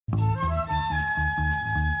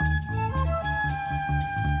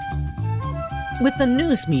With the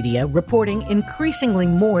news media reporting increasingly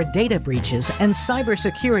more data breaches and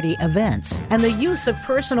cybersecurity events, and the use of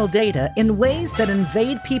personal data in ways that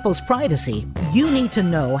invade people's privacy, you need to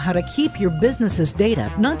know how to keep your business's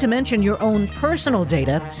data, not to mention your own personal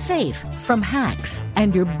data, safe from hacks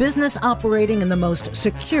and your business operating in the most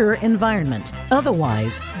secure environment.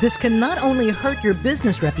 Otherwise, this can not only hurt your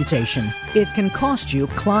business reputation, it can cost you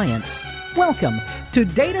clients. Welcome to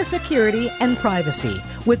Data Security and Privacy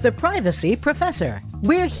with the Privacy Professor.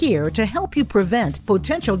 We're here to help you prevent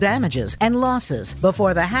potential damages and losses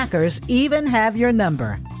before the hackers even have your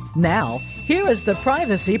number. Now, here is the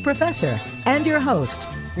Privacy Professor and your host,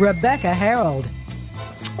 Rebecca Harold.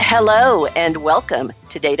 Hello and welcome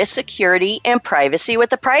to Data Security and Privacy with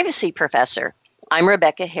the Privacy Professor. I'm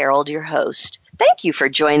Rebecca Harold, your host. Thank you for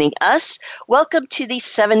joining us. Welcome to the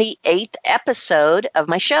 78th episode of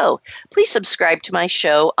my show. Please subscribe to my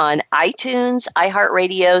show on iTunes,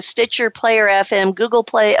 iHeartRadio, Stitcher, Player FM, Google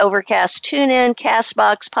Play, Overcast, TuneIn,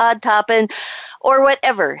 CastBox, PodToppin', or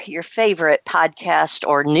whatever your favorite podcast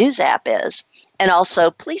or news app is. And also,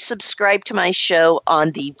 please subscribe to my show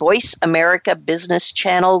on the Voice America Business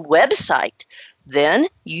Channel website. Then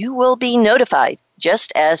you will be notified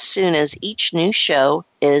just as soon as each new show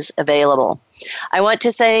is available. I want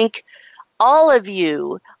to thank all of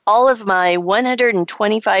you, all of my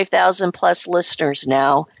 125,000 plus listeners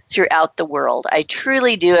now throughout the world. I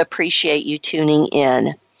truly do appreciate you tuning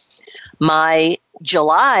in. My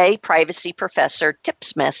July Privacy Professor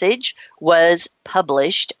tips message was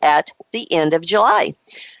published at the end of July.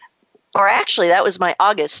 Or actually, that was my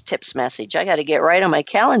August tips message. I got to get right on my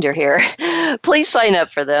calendar here. Please sign up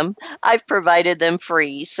for them. I've provided them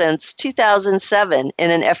free since 2007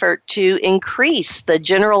 in an effort to increase the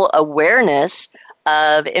general awareness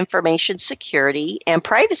of information security and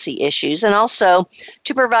privacy issues, and also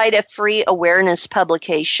to provide a free awareness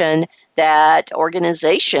publication that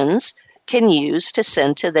organizations can use to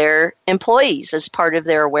send to their employees as part of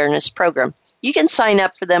their awareness program. You can sign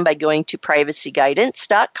up for them by going to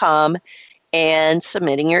privacyguidance.com and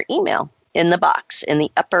submitting your email in the box in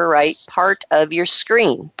the upper right part of your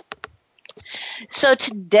screen. So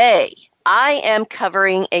today, I am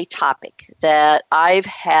covering a topic that I've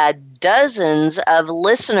had dozens of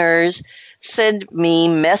listeners send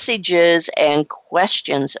me messages and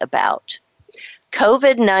questions about.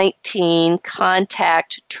 COVID-19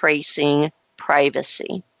 contact tracing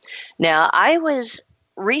privacy. Now, I was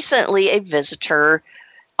recently a visitor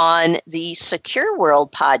on the Secure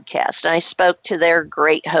World podcast, and I spoke to their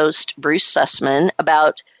great host, Bruce Sussman,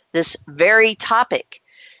 about this very topic.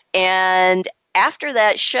 And after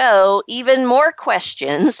that show, even more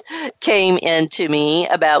questions came into me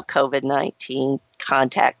about COVID-19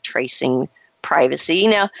 contact tracing privacy.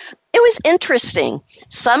 Now, it was interesting.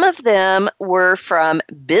 Some of them were from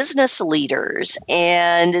business leaders,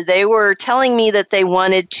 and they were telling me that they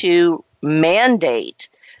wanted to mandate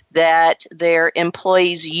that their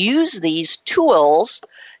employees use these tools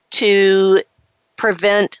to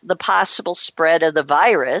prevent the possible spread of the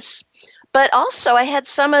virus. But also, I had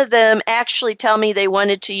some of them actually tell me they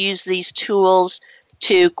wanted to use these tools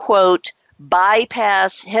to, quote,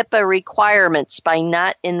 bypass HIPAA requirements by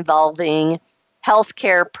not involving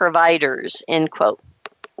healthcare providers, end quote.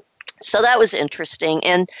 So that was interesting.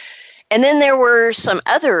 And then there were some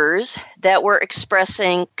others that were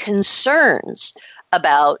expressing concerns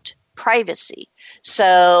about privacy.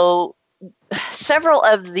 So several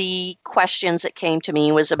of the questions that came to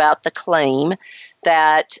me was about the claim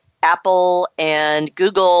that Apple and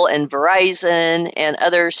Google and Verizon and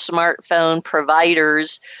other smartphone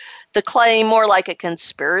providers, the claim more like a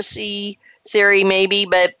conspiracy theory maybe,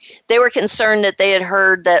 but they were concerned that they had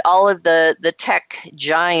heard that all of the tech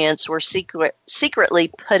giants were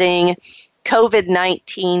secretly putting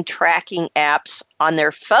COVID-19 tracking apps on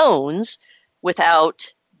their phones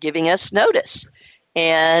without giving us notice.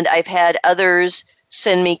 And I've had others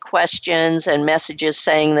send me questions and messages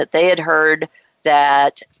saying that they had heard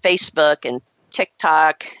that Facebook and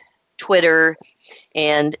TikTok, Twitter,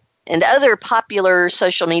 and other popular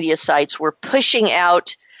social media sites were pushing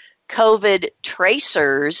out COVID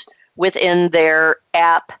tracers within their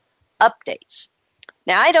app updates.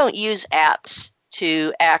 Now, I don't use apps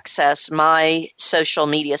to access my social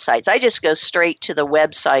media sites. I just go straight to the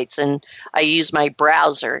websites and I use my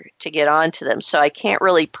browser to get onto them. So I can't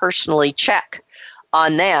really personally check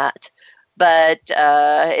on that. But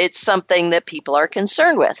it's something that people are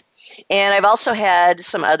concerned with. And I've also had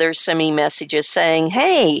some other messages saying,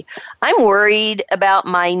 hey, I'm worried about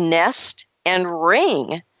my Nest and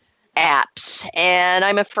Ring apps, and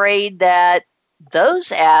I'm afraid that those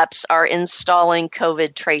apps are installing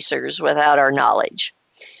COVID tracers without our knowledge.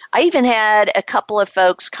 I even had a couple of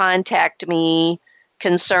folks contact me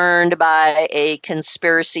concerned by a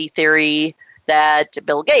conspiracy theory that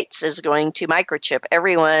Bill Gates is going to microchip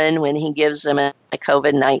everyone when he gives them a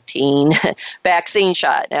COVID-19 vaccine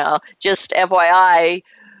shot. Now, just FYI,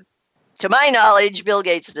 to my knowledge, Bill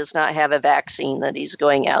Gates does not have a vaccine that he's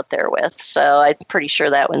going out there with. So I'm pretty sure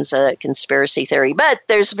that one's a conspiracy theory. But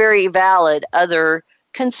there's very valid other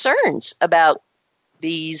concerns about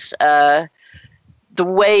these, the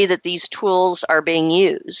way that these tools are being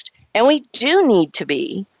used. And we do need to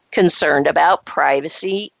be concerned about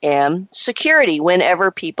privacy and security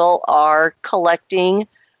whenever people are collecting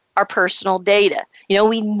our personal data.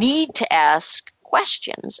 We need to ask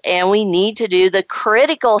questions, and we need to do the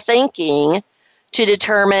critical thinking to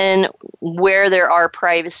determine where there are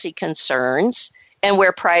privacy concerns and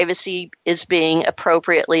where privacy is being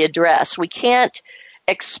appropriately addressed. We can't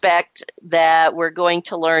expect that we're going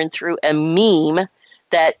to learn through a meme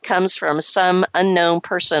that comes from some unknown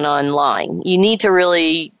person online. You need to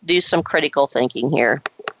really do some critical thinking here.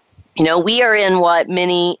 We are in what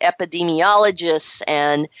many epidemiologists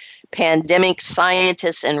and pandemic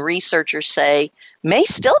scientists and researchers say may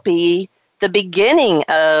still be the beginning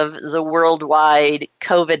of the worldwide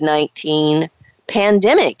COVID-19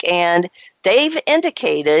 pandemic. And they've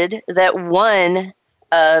indicated that one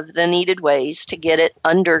of the needed ways to get it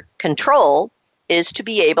under control is to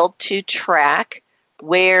be able to track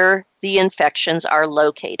where the infections are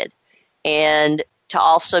located and to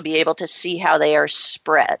also be able to see how they are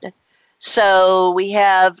spread. So we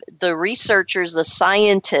have the researchers, the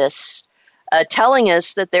scientists, telling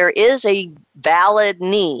us that there is a valid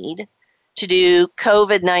need to do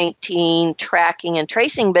COVID-19 tracking and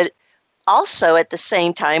tracing, but also at the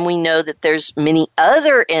same time, we know that there's many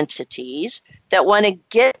other entities that want to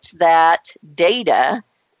get that data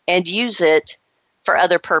and use it for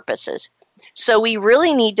other purposes. So we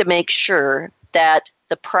really need to make sure that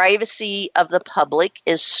the privacy of the public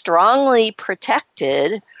is strongly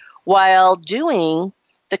protected while doing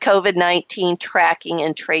the COVID-19 tracking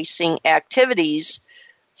and tracing activities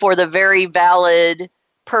for the very valid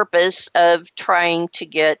purpose of trying to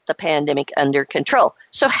get the pandemic under control.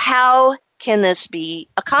 So how can this be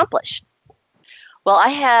accomplished? Well, I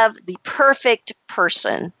have the perfect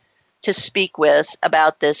person to speak with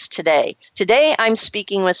about this today. Today, I'm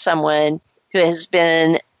speaking with someone who has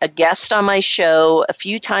been a guest on my show a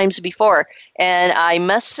few times before, and I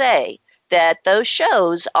must say that those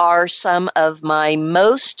shows are some of my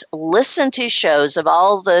most listened to shows of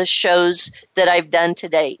all the shows that I've done to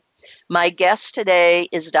date. My guest today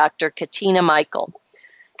is Dr. Katina Michael.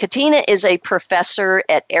 Katina is a professor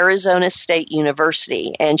at Arizona State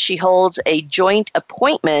University, and she holds a joint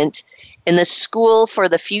appointment in the School for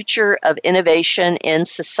the Future of Innovation in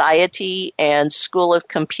Society and School of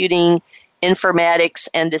Computing, Informatics,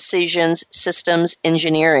 and Decisions Systems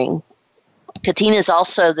Engineering. Katina is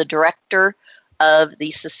also the director of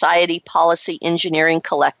the Society Policy Engineering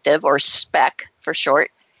Collective, or SPEC for short,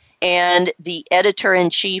 and the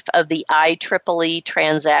editor-in-chief of the IEEE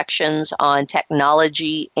Transactions on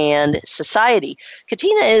Technology and Society.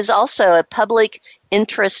 Katina is also a public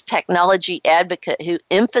interest technology advocate who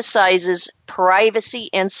emphasizes privacy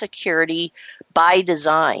and security by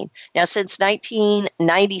design. Now, since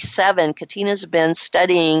 1997, Katina's been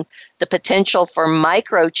studying the potential for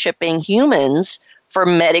microchipping humans for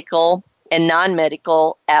medical and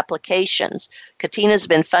non-medical applications. Katina's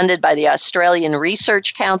been funded by the Australian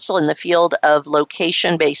Research Council in the field of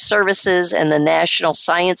location-based services and the National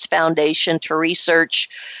Science Foundation to research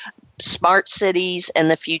smart cities and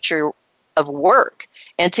the future of work.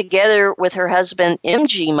 And together with her husband,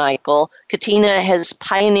 MG Michael, Katina has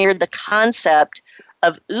pioneered the concept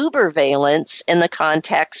of ubervalence in the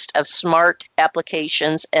context of smart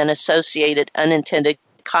applications and associated unintended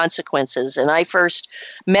consequences. And I first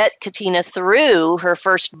met Katina through her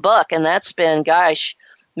first book, and that's been,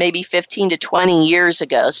 maybe 15 to 20 years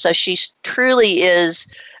ago. So she truly is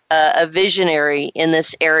a visionary in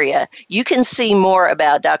this area. You can see more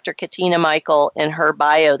about Dr. Katina Michael in her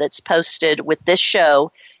bio that's posted with this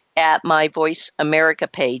show at my Voice America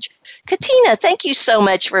page. Katina, thank you so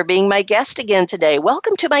much for being my guest again today.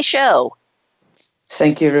 Welcome to my show.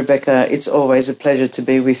 Thank you, Rebecca. It's always a pleasure to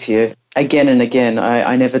be with you. Again and again,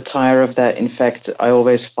 I never tire of that. In fact, I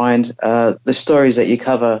always find the stories that you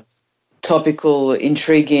cover topical,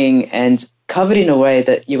 intriguing, and covered in a way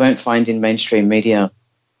that you won't find in mainstream media.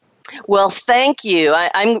 Well, thank you.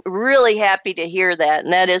 I'm really happy to hear that.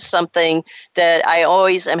 And that is something that I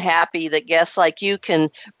always am happy that guests like you can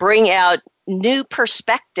bring out new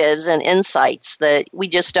perspectives and insights that we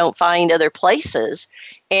just don't find other places.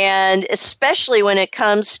 And especially when it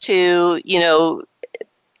comes to,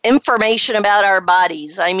 information about our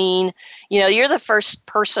bodies. I mean, you're the first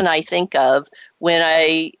person I think of when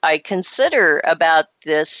I consider about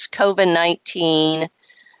this COVID-19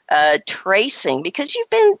 tracing, because you've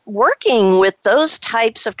been working with those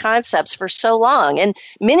types of concepts for so long. And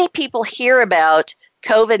many people hear about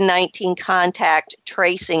COVID-19 contact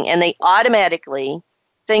tracing and they automatically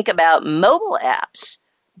think about mobile apps.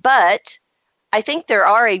 But I think there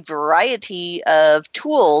are a variety of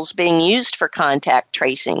tools being used for contact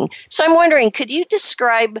tracing. So I'm wondering, could you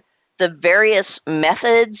describe the various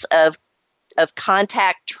methods of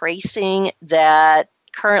contact tracing that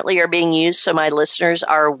currently are being used so my listeners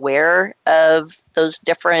are aware of those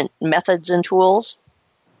different methods and tools?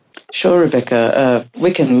 Sure, Rebecca.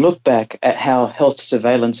 We can look back at how health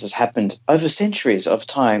surveillance has happened over centuries of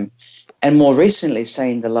time. And more recently,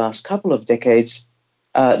 say in the last couple of decades,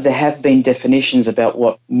 there have been definitions about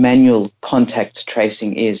what manual contact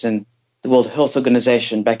tracing is. And the World Health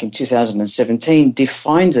Organization back in 2017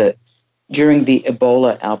 defined it during the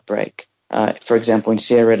Ebola outbreak, for example, in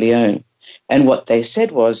Sierra Leone. And what they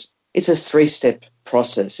said was it's a 3-step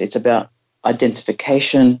process. It's about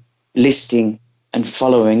identification, listing, and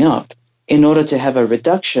following up in order to have a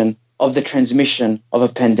reduction of the transmission of a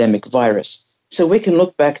pandemic virus. So we can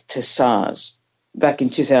look back to SARS. Back in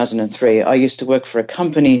 2003, I used to work for a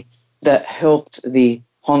company that helped the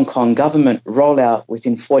Hong Kong government roll out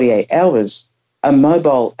within 48 hours a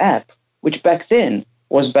mobile app, which back then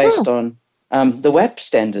was based on the WAP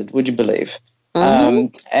standard, would you believe?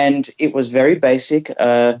 Mm-hmm. And it was very basic.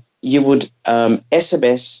 You would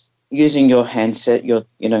SMS using your handset, your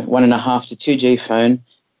 1.5 to 2G phone.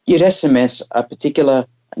 You'd SMS a particular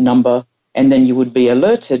number, and then you would be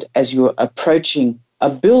alerted as you were approaching a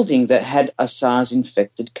building that had a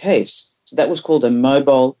SARS-infected case. So that was called a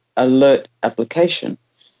mobile alert application.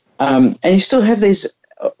 And you still have these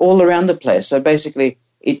all around the place. So basically,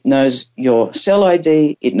 it knows your cell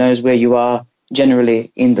ID, it knows where you are, generally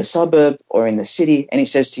in the suburb or in the city, and it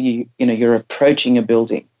says to you, you're approaching a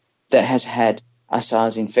building that has had a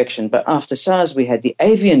SARS infection. But after SARS, we had the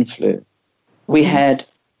avian flu, we had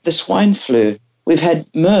the swine flu, we've had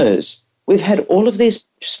MERS, we've had all of these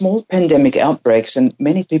small pandemic outbreaks, and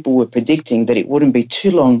many people were predicting that it wouldn't be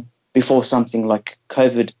too long before something like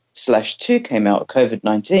COVID-2 came out,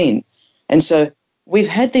 COVID-19. And so we've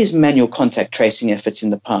had these manual contact tracing efforts in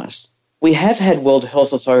the past. We have had World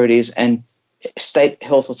Health Authorities and state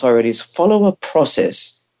health authorities follow a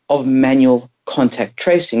process of manual contact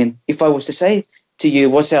tracing. And if I was to say to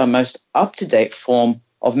you, what's our most up-to-date form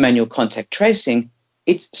of manual contact tracing,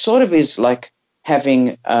 it sort of is like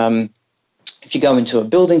having, if you go into a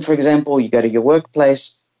building, for example, you go to your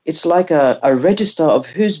workplace, it's like a register of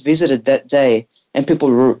who's visited that day, and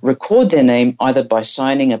people record their name either by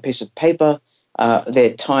signing a piece of paper,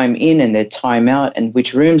 their time in and their time out, and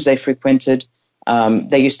which rooms they frequented.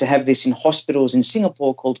 They used to have this in hospitals in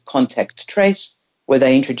Singapore called Contact Trace, where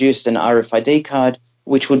they introduced an RFID card,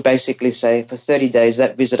 which would basically say for 30 days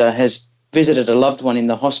that visitor has visited a loved one in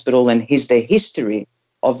the hospital, and here's their history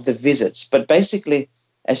of the visits. But basically,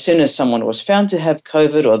 as soon as someone was found to have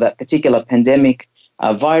COVID or that particular pandemic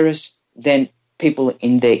virus, then people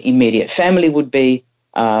in their immediate family would be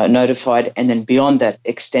notified, and then beyond that,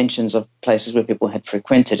 extensions of places where people had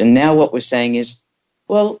frequented. And now what we're saying is,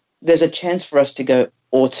 well, there's a chance for us to go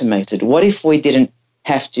automated. What if we didn't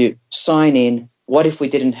have to sign in? What if we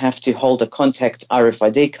didn't have to hold a contact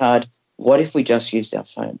RFID card? What if we just used our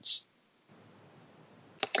phones?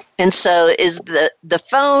 And so is the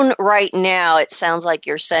phone right now, it sounds like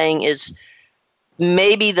you're saying, is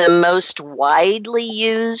maybe the most widely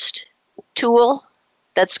used tool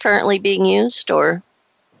that's currently being used, or?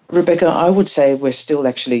 Rebecca, I would say we're still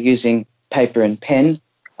actually using paper and pen.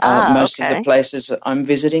 Most of the places I'm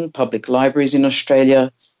visiting, public libraries in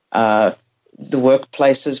Australia, the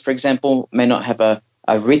workplaces, for example, may not have a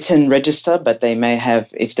written register, but they may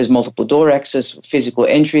have, if there's multiple door access, physical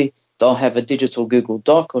entry, they'll have a digital Google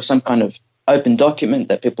Doc or some kind of open document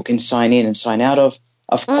that people can sign in and sign out of.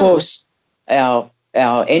 Of course, our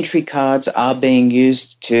entry cards are being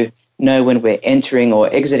used to know when we're entering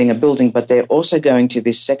or exiting a building, but they're also going to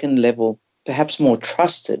this second level, perhaps more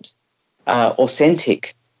trusted,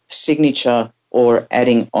 authentic signature or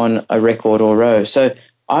adding on a record or row. So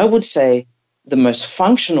I would say the most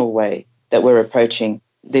functional way that we're approaching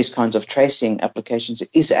these kinds of tracing applications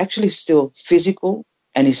is actually still physical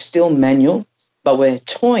and is still manual, but we're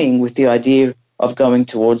toying with the idea of going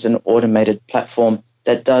towards an automated platform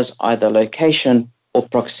that does either location or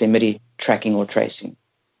proximity tracking or tracing.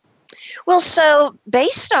 Well, so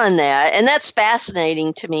based on that, and that's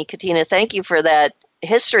fascinating to me, Katina, thank you for that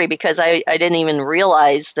history, because I didn't even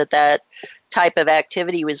realize that type of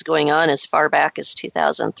activity was going on as far back as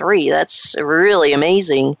 2003. That's really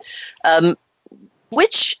amazing.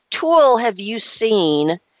 Which tool have you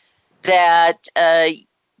seen that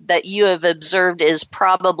you have observed is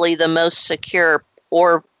probably the most secure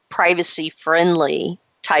or privacy-friendly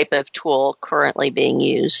type of tool currently being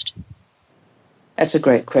used? That's a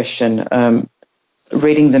great question.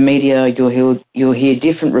 Reading the media, you'll hear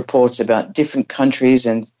different reports about different countries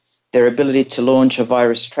and their ability to launch a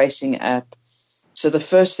virus tracing app. So the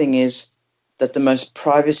first thing is that the most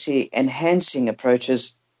privacy-enhancing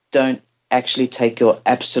approaches don't actually take your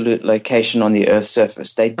absolute location on the Earth's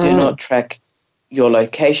surface. They do not track your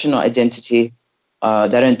location or identity. They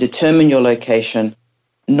don't determine your location,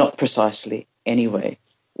 not precisely anyway.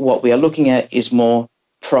 What we are looking at is more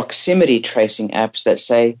proximity tracing apps that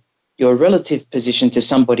say your relative position to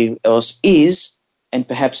somebody else is, and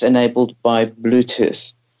perhaps enabled by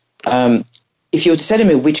Bluetooth. If you were to say to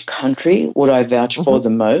me which country would I vouch for the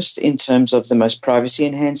most in terms of the most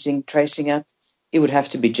privacy-enhancing tracing app, it would have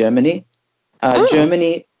to be Germany.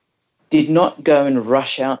 Germany did not go and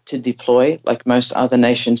rush out to deploy like most other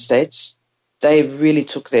nation states. They really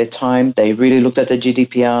took their time. They really looked at the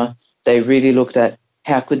GDPR. They really looked at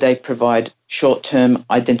how could they provide short-term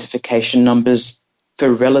identification numbers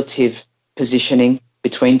for relative positioning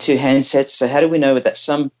between two handsets. So how do we know that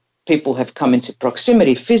some people have come into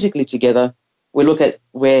proximity physically together? We look at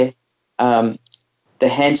where the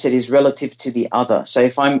handset is relative to the other. So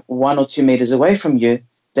if I'm 1 or 2 meters away from you,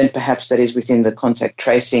 then perhaps that is within the contact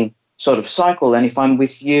tracing sort of cycle. And if I'm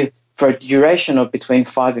with you for a duration of between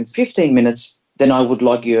 5 and 15 minutes, then I would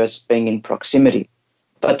log you as being in proximity.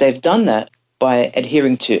 But they've done that by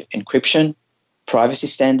adhering to encryption, privacy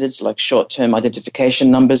standards like short-term identification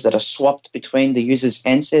numbers that are swapped between the user's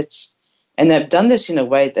handsets. And they've done this in a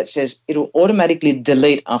way that says it'll automatically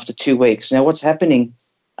delete after 2 weeks. Now, what's happening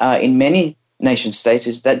in many nation states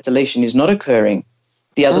is that deletion is not occurring.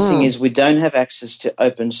 The other thing is we don't have access to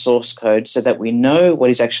open source code so that we know what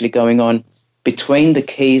is actually going on between the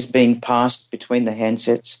keys being passed between the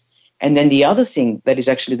handsets. And then the other thing that is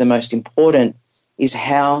actually the most important is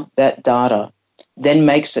how that data then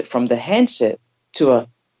makes it from the handset to a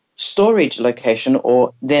storage location,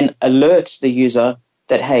 or then alerts the user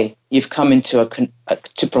that, hey, you've come into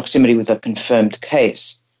to proximity with a confirmed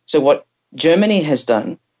case. So what Germany has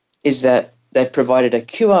done is that they've provided a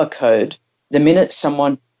QR code the minute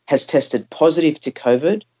someone has tested positive to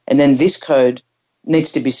COVID, and then this code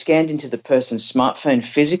needs to be scanned into the person's smartphone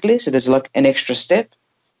physically, so there's like an extra step.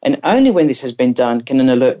 And only when this has been done can an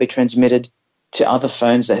alert be transmitted to other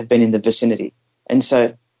phones that have been in the vicinity. And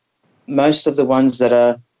so most of the ones that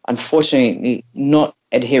are unfortunately not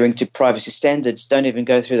adhering to privacy standards don't even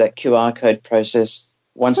go through that QR code process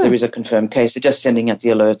once there is a confirmed case. They're just sending out the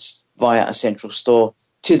alerts via a central store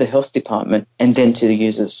to the health department and then to the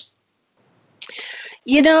users.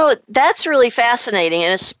 You know, that's really fascinating,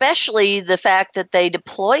 and especially the fact that they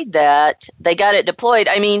deployed that, they got it deployed.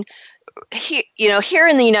 I mean, here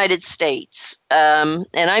in the United States, and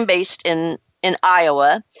I'm based in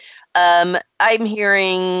Iowa, I'm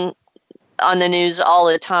hearing on the news all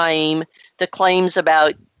the time the claims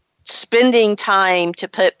about spending time to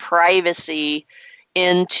put privacy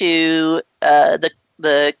into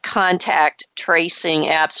the contact tracing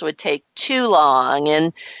apps would take too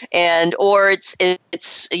long, or it's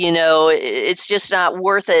just not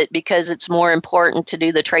worth it because it's more important to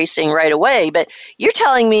do the tracing right away. But you're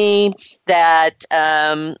telling me that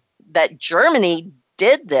that Germany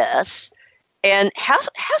did this, and how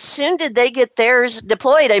soon did they get theirs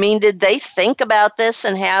deployed? I mean, did they think about this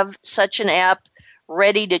and have such an app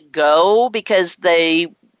ready to go because they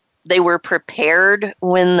were prepared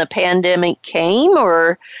when the pandemic came,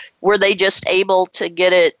 or were they just able to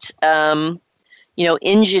get it,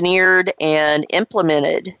 engineered and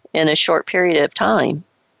implemented in a short period of time?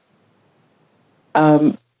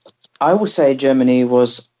 I would say Germany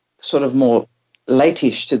was sort of more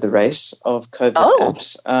late-ish to the race of COVID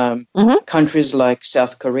apps. Countries like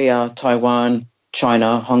South Korea, Taiwan,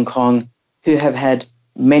 China, Hong Kong, who have had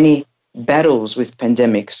many battles with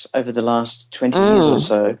pandemics over the last 20 years or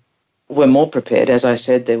so, were more prepared. As I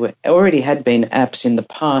said, there already had been apps in the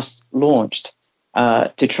past launched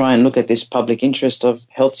to try and look at this public interest of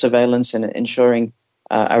health surveillance and ensuring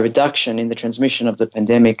a reduction in the transmission of the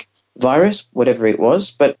pandemic virus, whatever it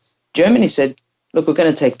was. But Germany said, look, we're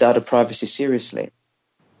going to take data privacy seriously,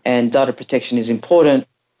 and data protection is important.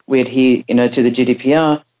 We adhere, to the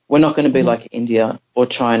GDPR. We're not going to be like India or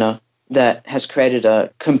China that has created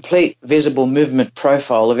a complete visible movement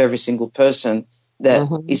profile of every single person that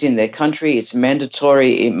is in their country. It's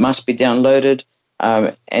mandatory. It must be downloaded.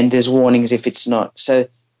 and there's warnings if it's not. So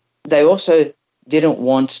they also didn't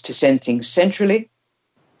want to send things centrally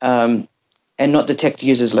and not detect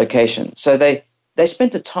users' location. So they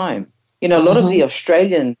spent the time. A lot of the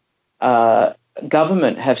Australian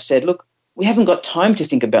government have said, look, we haven't got time to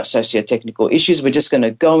think about socio-technical issues. We're just going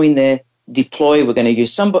to go in there, deploy. We're going to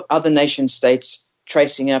use some other nation states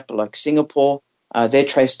tracing app like Singapore. Their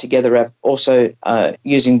Trace Together app also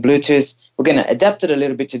using Bluetooth. We're going to adapt it a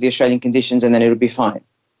little bit to the Australian conditions and then it'll be fine.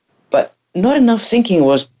 But not enough thinking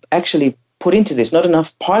was actually put into this, not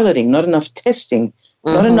enough piloting, not enough testing,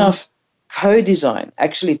 not enough co-design.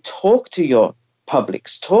 Actually talk to your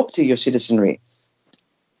publics, talk to your citizenry,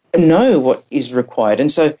 know what is required.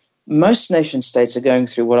 And so most nation states are going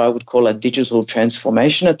through what I would call a digital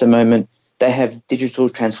transformation at the moment. They have digital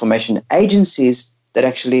transformation agencies that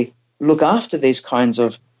actually look after these kinds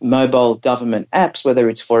of mobile government apps, whether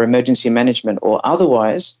it's for emergency management or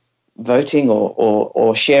otherwise, voting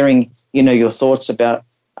or sharing, your thoughts about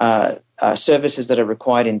services that are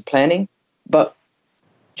required in planning. But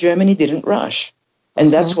Germany didn't rush.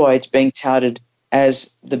 And that's why it's being touted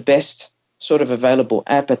as the best sort of available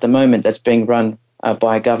app at the moment that's being run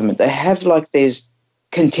by a government. They have like these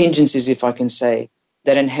contingencies, if I can say,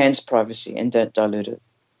 that enhance privacy and don't dilute it.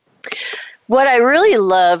 What I really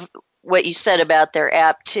love what you said about their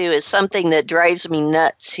app, too, is something that drives me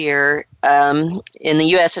nuts here in the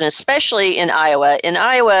U.S. and especially in Iowa. In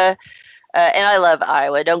Iowa, and I love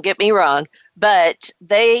Iowa, don't get me wrong, but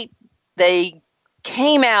they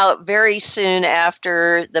came out very soon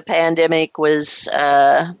after the pandemic was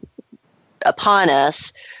upon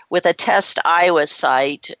us with a Test Iowa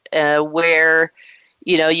site where,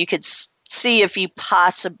 you could see if you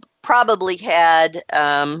probably had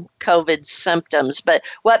COVID symptoms. But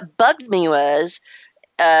what bugged me was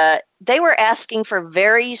they were asking for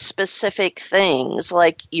very specific things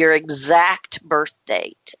like your exact birth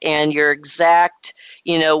date and your exact,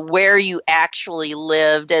 where you actually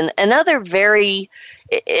lived and other very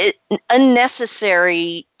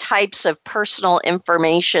unnecessary types of personal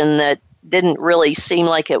information that didn't really seem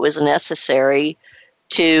like it was necessary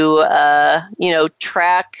to,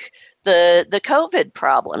 track the COVID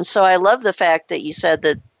problem. So I love the fact that you said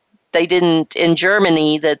that they didn't, in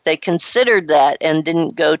Germany, that they considered that and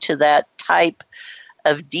didn't go to that type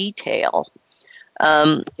of detail.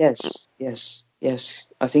 Yes.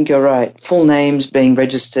 I think you're right. Full names being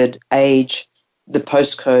registered, age, the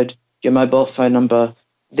postcode, your mobile phone number,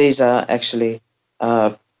 these are actually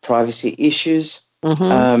privacy issues.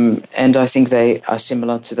 And I think they are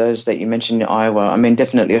similar to those that you mentioned in Iowa. I mean,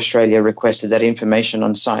 definitely Australia requested that information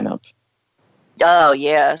on sign up. Oh,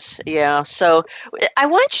 yes. Yeah. So I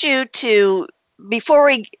want you to, before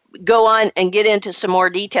we go on and get into some more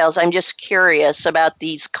details, I'm just curious about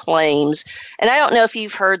these claims. And I don't know if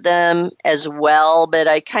you've heard them as well, but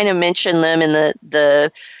I kind of mentioned them in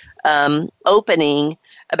the opening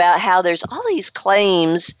about how there's all these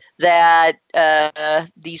claims that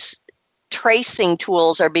these tracing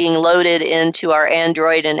tools are being loaded into our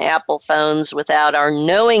Android and Apple phones without our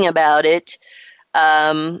knowing about it,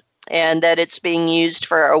 and that it's being used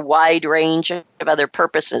for a wide range of other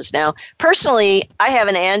purposes. Now, personally, I have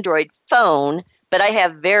an Android phone, but I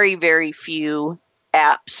have very, very few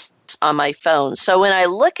apps on my phone. So when I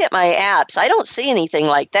look at my apps, I don't see anything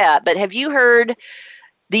like that. But have you heard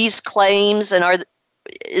these claims, and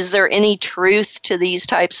is there any truth to these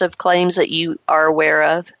types of claims that you are aware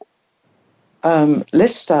of?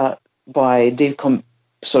 Let's start by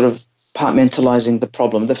sort of compartmentalizing the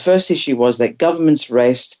problem. The first issue was that governments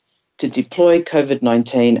raced to deploy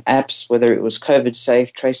COVID-19 apps, whether it was COVID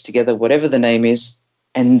Safe, Trace Together, whatever the name is,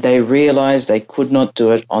 and they realized they could not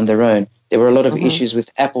do it on their own. There were a lot of issues with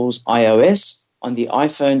Apple's iOS on the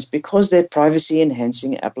iPhones because they're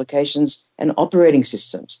privacy-enhancing applications and operating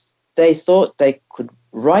systems. They thought they could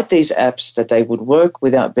write these apps that they would work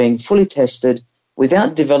without being fully tested,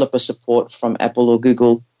 without developer support from Apple or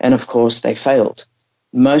Google, and of course they failed.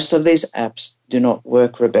 Most of these apps do not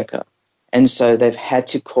work, Rebecca, and so they've had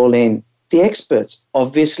to call in the experts,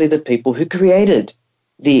 obviously the people who created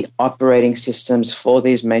the operating systems for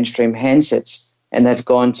these mainstream handsets, and they've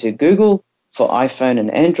gone to Google for iPhone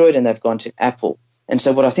and Android, and they've gone to Apple. And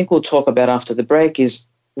so what I think we'll talk about after the break is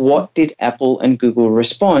what did Apple and Google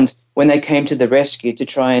respond when they came to the rescue to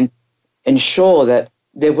try and ensure that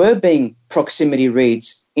there were being proximity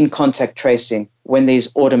reads in contact tracing when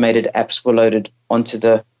these automated apps were loaded onto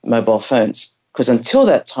the mobile phones. Because until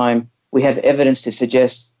that time, we have evidence to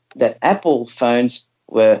suggest that Apple phones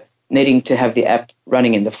were needing to have the app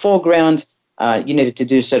running in the foreground, You needed to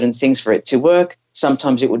do certain things for it to work.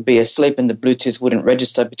 Sometimes it would be asleep and the Bluetooth wouldn't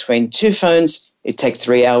register between two phones. It'd take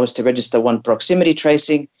 3 hours to register one proximity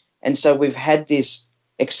tracing. And so we've had this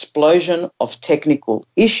explosion of technical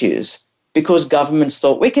issues because governments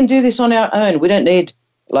thought we can do this on our own. We don't need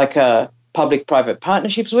like public-private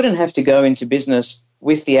partnerships. We don't have to go into business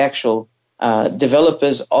with the actual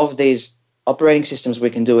developers of these operating systems. We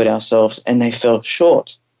can do it ourselves. And they fell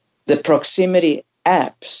short. The proximity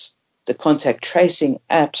apps, the contact tracing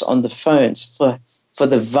apps on the phones for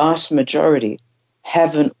the vast majority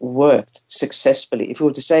haven't worked successfully. If we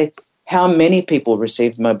were to say how many people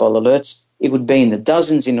received mobile alerts, it would be in the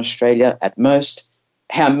dozens in Australia at most.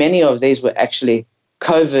 How many of these were actually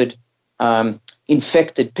COVID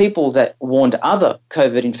infected people that warned other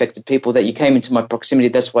COVID infected people that you came into my proximity,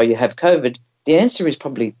 that's why you have COVID? The answer is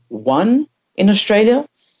probably 1 in Australia.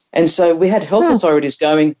 And so we had health authorities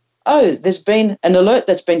going, oh, there's been an alert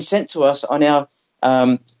that's been sent to us on our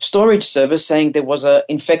storage service saying there was an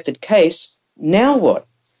infected case. Now what?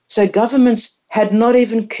 So governments had not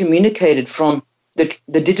even communicated from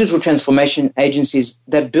the digital transformation agencies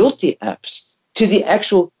that built the apps to the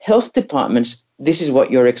actual health departments. This is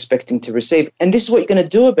what you're expecting to receive. And this is what you're going to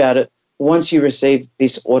do about it once you receive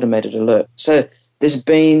this automated alert. So there's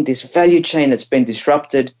been this value chain that's been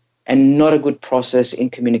disrupted and not a good process in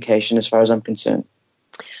communication as far as I'm concerned.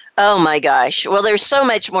 Oh my gosh. Well, there's so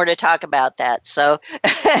much more to talk about that. So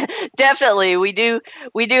definitely we do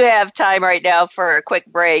have time right now for a quick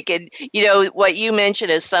break. And you know, what you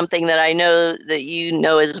mentioned is something that I know that you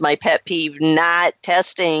know is my pet peeve, not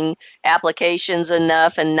testing applications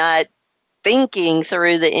enough and not thinking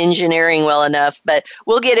through the engineering well enough. But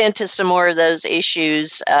we'll get into some more of those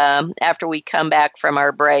issues after we come back from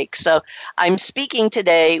our break. So I'm speaking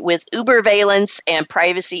today with Ubervalence and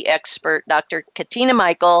privacy expert Dr. Katina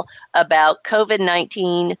Michael about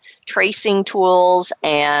COVID-19 tracing tools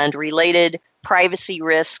and related privacy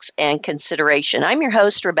risks and consideration. I'm your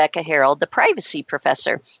host, Rebecca Harold, the privacy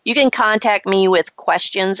professor. You can contact me with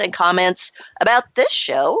questions and comments about this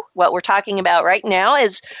show, what we're talking about right now,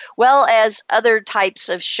 as well as other types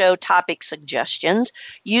of show topic suggestions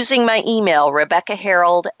using my email,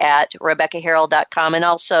 rebeccaharold@rebeccaharold.com, and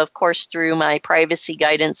also, of course, through my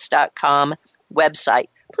privacyguidance.com website.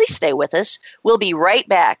 Please stay with us. We'll be right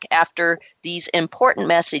back after these important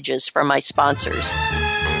messages from my sponsors.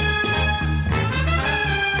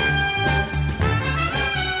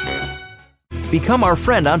 Become our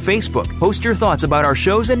friend on Facebook. Post your thoughts about our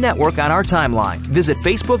shows and network on our timeline. Visit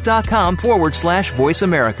facebook.com/Voice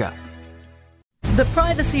America. The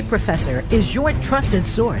Privacy Professor is your trusted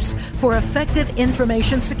source for effective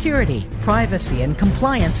information security, privacy and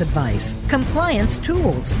compliance advice, compliance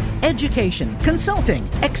tools, education, consulting,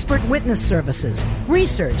 expert witness services,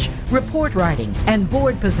 research, report writing, and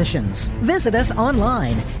board positions. Visit us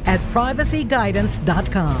online at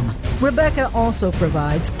privacyguidance.com. Rebecca also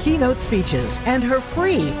provides keynote speeches and her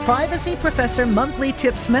free Privacy Professor monthly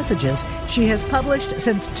tips messages she has published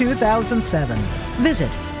since 2007.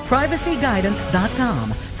 Visit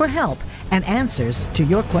privacyguidance.com for help and answers to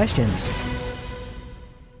your questions.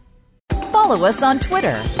 Follow us on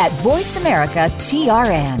Twitter at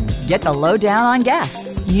VoiceAmericaTRN. Get the lowdown on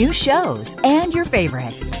guests, new shows, and your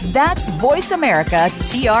favorites. That's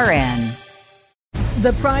VoiceAmericaTRN.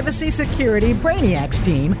 The Privacy Security Brainiacs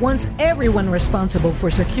team wants everyone responsible for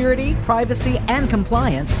security, privacy, and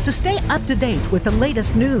compliance to stay up to date with the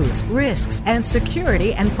latest news, risks, and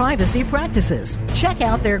security and privacy practices. Check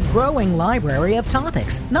out their growing library of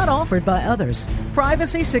topics not offered by others.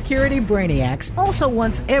 Privacy Security Brainiacs also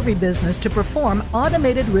wants every business to perform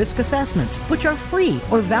automated risk assessments, which are free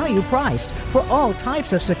or value priced for all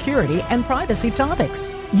types of security and privacy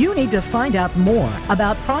topics. You need to find out more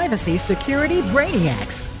about Privacy Security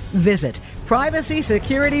Brainiacs. Visit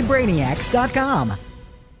PrivacySecurityBrainiacs.com.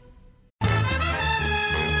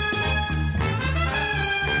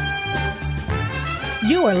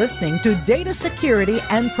 You are listening to Data Security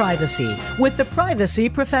and Privacy with the Privacy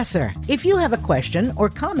Professor. If you have a question or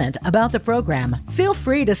comment about the program, feel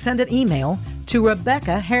free to send an email to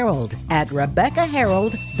Rebecca Harold at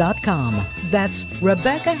RebeccaHarold.com. That's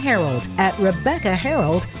Rebecca Harold at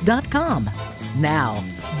RebeccaHarold.com. Now,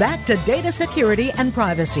 back to Data Security and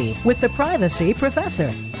Privacy with the Privacy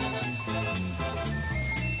Professor.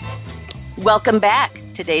 Welcome back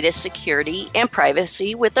to Data Security and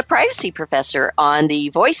Privacy with the Privacy Professor on the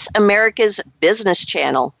Voice America's Business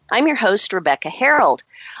Channel. I'm your host, Rebecca Harold.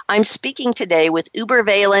 I'm speaking today with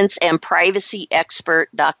Ubervalence and privacy expert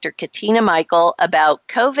Dr. Katina Michael about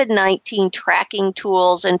COVID-19 tracking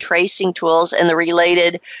tools and tracing tools and the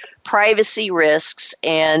related privacy risks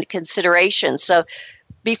and considerations. So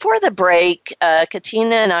before the break,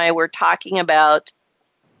 Katina and I were talking about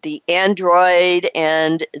the Android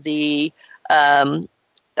and the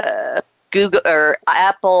Google or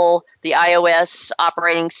Apple, the iOS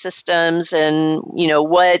operating systems, and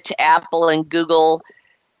what Apple and Google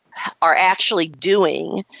are actually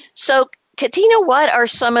doing. So, Katina, what are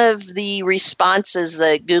some of the responses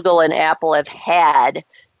that Google and Apple have had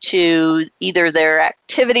to either their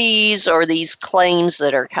activities or these claims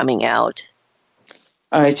that are coming out?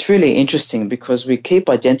 It's really interesting because we keep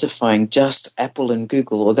identifying just Apple and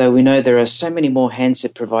Google, although we know there are so many more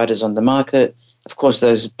handset providers on the market. Of course,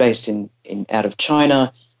 those based in out of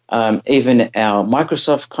China, even our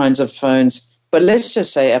Microsoft kinds of phones. But let's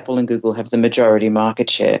just say Apple and Google have the majority market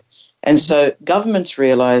share. And so governments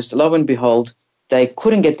realized, lo and behold, they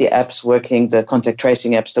couldn't get the apps working, the contact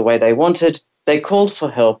tracing apps, the way they wanted. They called for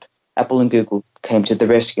help. Apple and Google came to the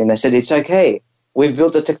rescue and they said, it's okay. We've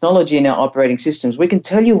built the technology in our operating systems. We can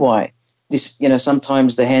tell you why this,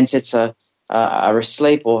 sometimes the handsets are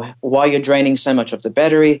asleep, or why you're draining so much of the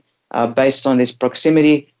battery based on this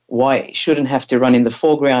proximity, why it shouldn't have to run in the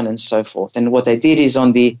foreground and so forth. And what they did is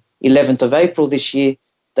on the 11th of April this year,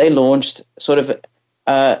 they launched sort of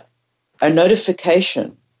a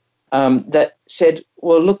notification that said,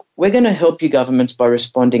 well, look, we're going to help you governments by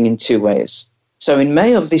responding in two ways. So in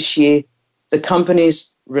May of this year, the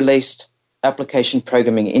companies released application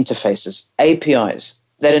programming interfaces, APIs,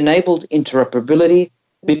 that enabled interoperability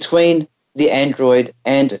between the Android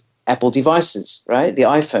and Apple devices, right, the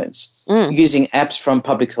iPhones, using apps from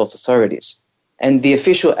public health authorities. And the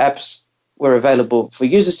official apps were available for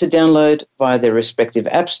users to download via their respective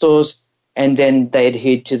app stores, and then they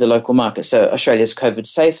adhered to the local market. So Australia's COVID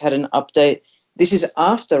Safe had an update. This is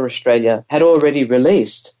after Australia had already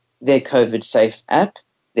released their COVID Safe app,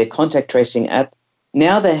 their contact tracing app.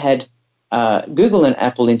 Now they had Google and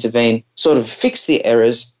Apple intervene, sort of fix the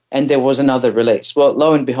errors, and there was another release. Well,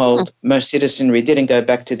 lo and behold, most citizenry didn't go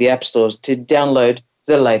back to the app stores to download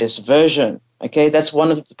the latest version. Okay, that's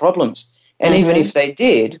one of the problems. And even if they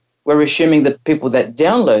did, we're assuming that people that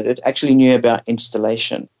downloaded actually knew about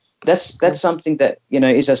installation. That's something that,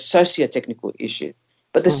 is a socio-technical issue.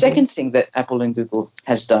 But the second thing that Apple and Google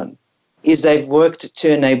has done is they've worked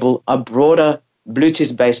to enable a broader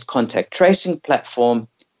Bluetooth-based contact tracing platform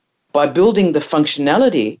by building the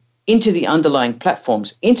functionality into the underlying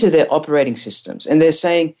platforms, into their operating systems. And they're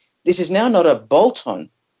saying this is now not a bolt-on.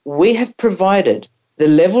 We have provided the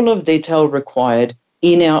level of detail required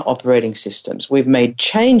in our operating systems. We've made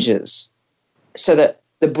changes so that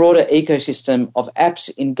the broader ecosystem of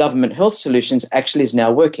apps in government health solutions actually is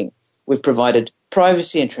now working. We've provided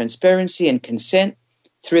privacy and transparency and consent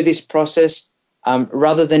through this process.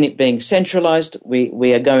 Rather than it being centralized,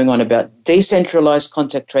 we are going on about decentralized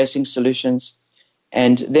contact tracing solutions,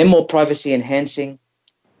 and they're more privacy enhancing.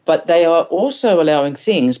 But they are also allowing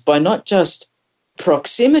things by not just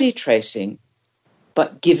proximity tracing,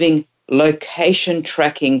 but giving location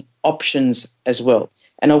tracking options as well.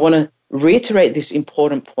 And I want to reiterate this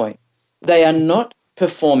important point. They are not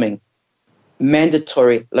performing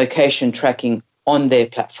mandatory location tracking on their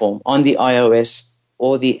platform, on the iOS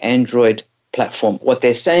or the Android platform. What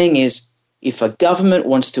they're saying is, if a government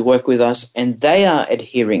wants to work with us and they are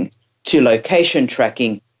adhering to location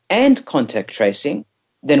tracking and contact tracing,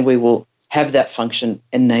 then we will have that function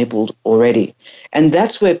enabled already. And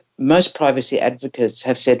that's where most privacy advocates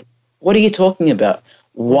have said, what are you talking about?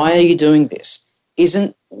 Why are you doing this?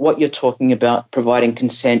 Isn't what you're talking about, providing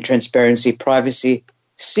consent, transparency, privacy,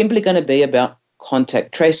 simply going to be about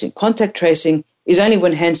contact tracing? Contact tracing is only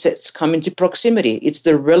when handsets come into proximity. It's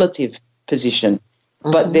the relative position.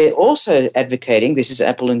 But they're also advocating, this is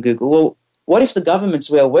Apple and Google, well, what if the governments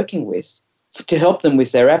we are working with to help them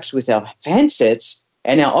with their apps, with our handsets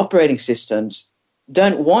and our operating systems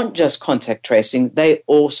don't want just contact tracing, they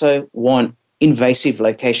also want invasive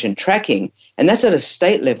location tracking, and that's at a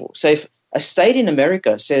state level. So if a state in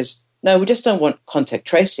America says, no, we just don't want contact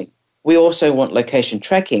tracing, we also want location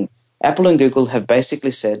tracking, Apple and Google have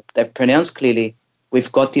basically said, they've pronounced clearly,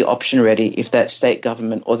 we've got the option ready if that state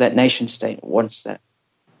government or that nation state wants that.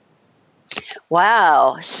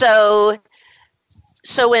 Wow. So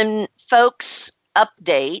when folks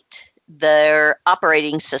update their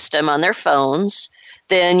operating system on their phones,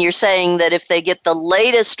 then you're saying that if they get the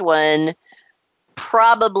latest one,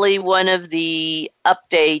 probably one of the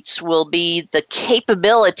updates will be the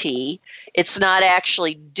capability. It's not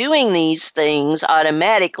actually doing these things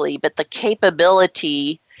automatically, but the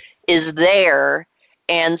capability is there.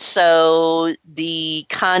 And so the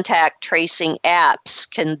contact tracing apps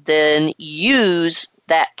can then use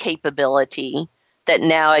that capability that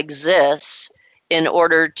now exists in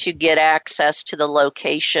order to get access to the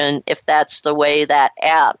location if that's the way that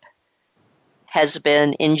app has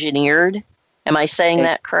been engineered. Am I saying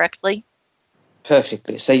that correctly?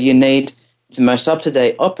 Perfectly. So you need the most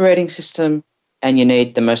up-to-date operating system, and you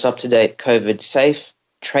need the most up-to-date COVID safe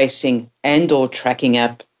tracing and or tracking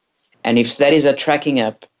app. And if that is a tracking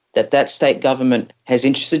app that state government has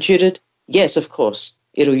instituted, yes, of course,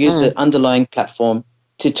 it'll use the underlying platform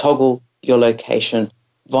to toggle your location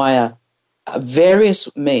via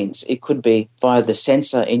various means. It could be via the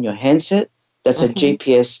sensor in your handset. That's a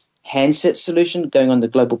GPS handset solution going on the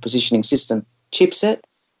global positioning system chipset.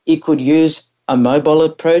 It could use a mobile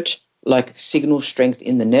approach like signal strength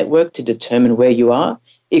in the network to determine where you are.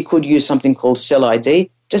 It could use something called Cell ID.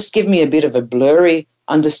 Just give me a bit of a blurry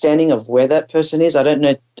understanding of where that person is. I don't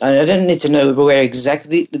know. I don't need to know where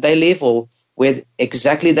exactly they live or where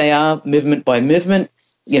exactly they are, movement by movement,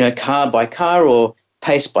 car by car or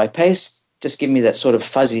pace by pace. Just give me that sort of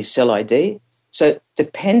fuzzy Cell ID. So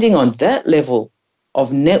depending on that level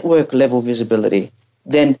of network level visibility,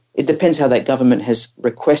 then it depends how that government has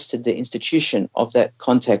requested the institution of that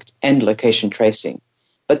contact and location tracing.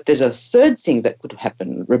 But there's a third thing that could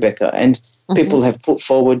happen, Rebecca, and people have put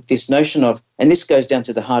forward this notion of, and this goes down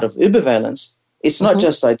to the heart of uberveillance, it's not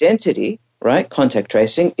just identity, right, contact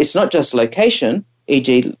tracing, it's not just location,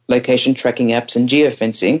 e.g. location tracking apps and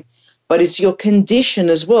geofencing, but it's your condition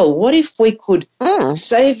as well. What if we could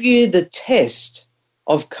save you the test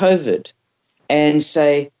of COVID and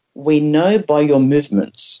say, we know by your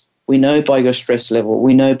movements, we know by your stress level,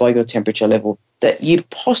 we know by your temperature level that you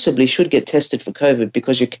possibly should get tested for COVID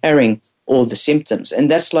because you're carrying all the symptoms.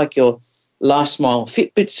 And that's like your last mile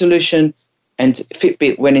Fitbit solution. And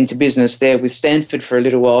Fitbit went into business there with Stanford for a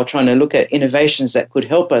little while, trying to look at innovations that could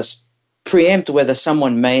help us preempt whether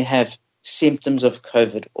someone may have symptoms of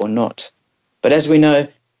COVID or not. But as we know,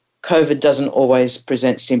 COVID doesn't always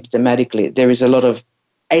present symptomatically. There is a lot of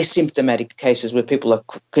asymptomatic cases where people are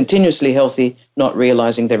continuously healthy, not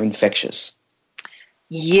realizing they're infectious.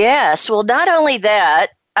 Yes. Well, not only that,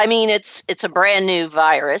 I mean, it's a brand new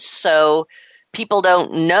virus, so people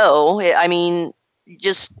don't know. I mean,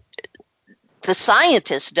 just the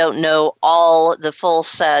scientists don't know all the full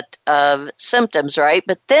set of symptoms, right?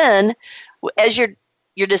 But then as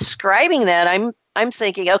you're describing that, I'm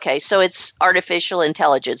thinking, okay, so it's artificial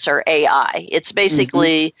intelligence or AI. It's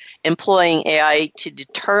basically employing AI to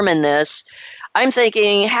determine this. I'm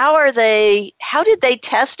thinking, how did they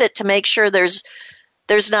test it to make sure there's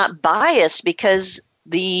not bias, because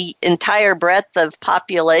the entire breadth of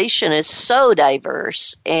population is so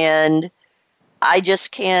diverse, and I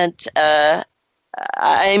just can't, I'd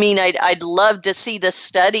love to see the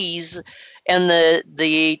studies and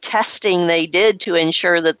the testing they did to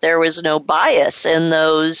ensure that there was no bias in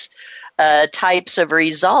those types of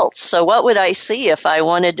results. So what would I see if I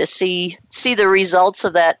wanted to see the results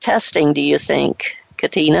of that testing, do you think,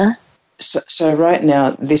 Katina? So right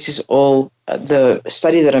now, this is all, the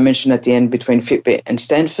study that I mentioned at the end between Fitbit and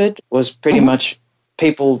Stanford was pretty much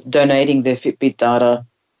people donating their Fitbit data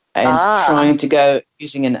and trying to go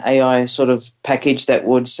using an AI sort of package that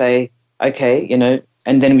would say, okay,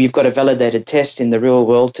 and then we've got a validated test in the real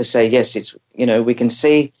world to say, yes, it's, we can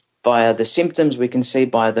see via the symptoms, we can see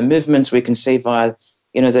via the movements, we can see via,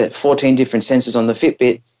 the 14 different sensors on the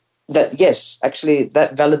Fitbit that, yes, actually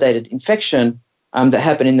that validated infection that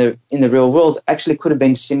happened in the real world actually could have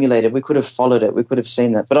been simulated. We could have followed it. We could have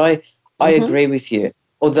seen that. But I agree with you.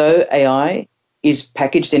 Although AI is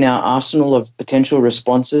packaged in our arsenal of potential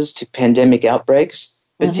responses to pandemic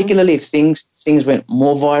outbreaks, particularly if things went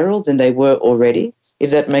more viral than they were already,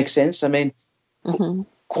 if that makes sense. I mean,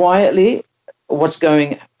 quietly, what's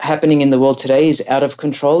happening in the world today is out of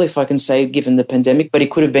control, if I can say, given the pandemic, but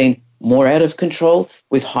it could have been more out of control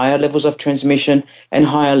with higher levels of transmission and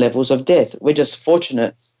higher levels of death. We're just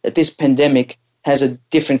fortunate that this pandemic has a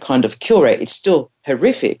different kind of cure rate. It's still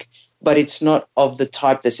horrific, but it's not of the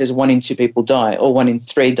type that says 1 in 2 people die or 1 in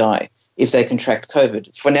 3 die if they contract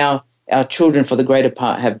COVID. For now, our children, for the greater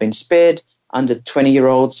part, have been spared. Under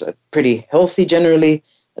 20-year-olds are pretty healthy generally.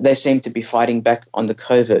 They seem to be fighting back on the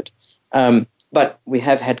COVID. But we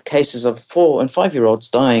have had cases of 4 and 5-year-olds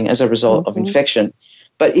dying as a result of infection.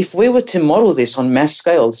 But if we were to model this on mass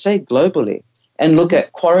scale, say globally, and look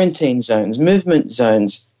at quarantine zones, movement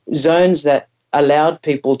zones, zones that allowed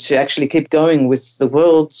people to actually keep going with the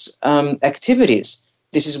world's activities,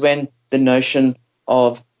 this is when the notion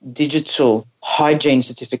of digital hygiene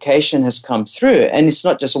certification has come through. And it's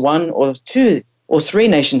not just 1 or 2 or 3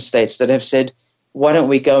 nation states that have said, why don't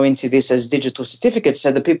we go into this as digital certificates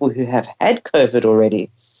so the people who have had COVID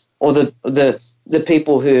already, or the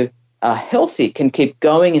people who are healthy can keep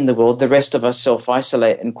going in the world, the rest of us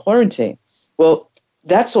self-isolate and quarantine. Well,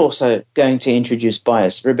 that's also going to introduce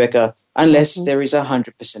bias, Rebecca, unless there is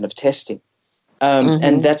 100% of testing.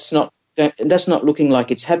 And that's not looking like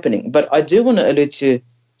it's happening. But I do want to allude to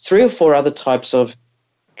 3 or 4 other types of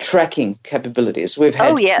tracking capabilities. We've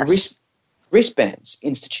had wristbands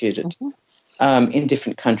instituted in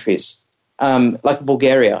different countries, like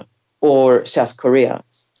Bulgaria or South Korea.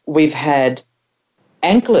 We've had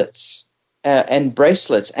anklets and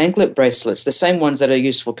bracelets, anklet bracelets, the same ones that are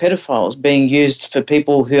used for pedophiles, being used for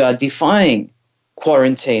people who are defying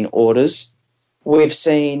quarantine orders. We've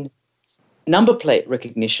seen number plate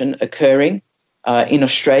recognition occurring in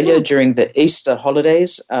Australia during the Easter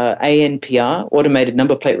holidays. ANPR, automated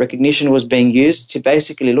number plate recognition, was being used to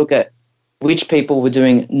basically look at which people were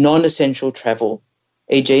doing non-essential travel,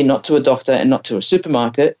 e.g. not to a doctor and not to a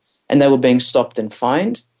supermarket, and they were being stopped and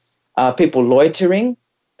fined. People loitering,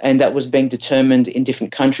 and that was being determined in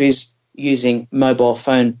different countries using mobile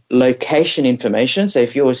phone location information. So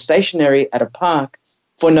if you were stationary at a park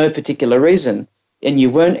for no particular reason and you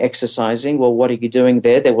weren't exercising, well, what are you doing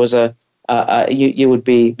there? There was you would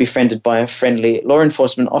be befriended by a friendly law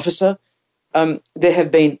enforcement officer. There have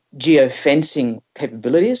been geofencing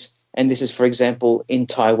capabilities, and this is, for example, in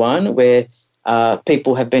Taiwan, where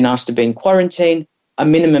people have been asked to be in quarantine. A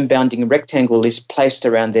minimum bounding rectangle is placed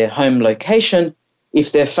around their home location.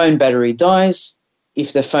 If their phone battery dies,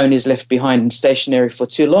 if their phone is left behind and stationary for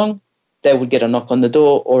too long, they would get a knock on the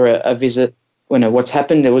door or a visit. You know, what's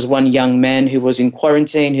happened? There was one young man who was in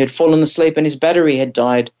quarantine, who had fallen asleep and his battery had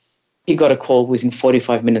died. He got a call within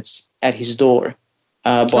 45 minutes at his door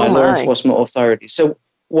by law enforcement authorities. So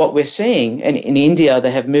what we're seeing, and in India they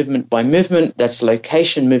have movement by movement, that's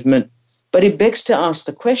location movement, but it begs to ask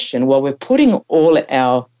the question, while we're putting all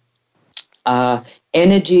our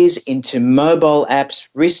energies into mobile apps,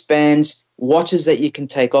 wristbands, watches that you can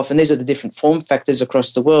take off, and these are the different form factors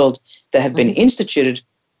across the world that have been instituted,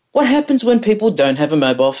 what happens when people don't have a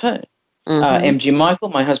mobile phone? MG Michael,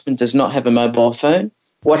 my husband, does not have a mobile phone.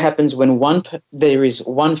 What happens when there is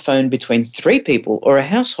one phone between 3 people or a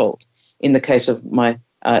household, in the case of my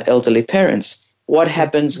elderly parents? What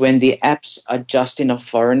happens when the apps are just in a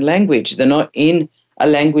foreign language? They're not in a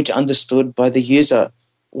language understood by the user.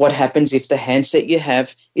 What happens if the handset you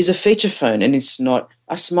have is a feature phone and it's not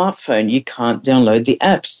a smartphone? You can't download the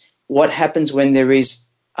apps. What happens when there is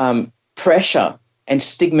pressure and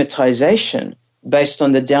stigmatization based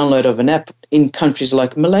on the download of an app in countries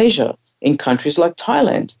like Malaysia, in countries like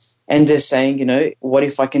Thailand? And they're saying, you know, what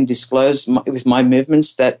if I can disclose with my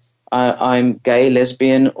movements that I'm gay,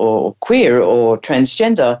 lesbian, or queer, or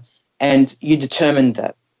transgender, and you determine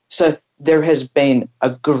that. So there has been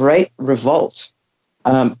a great revolt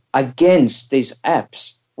against these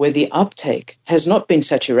apps where the uptake has not been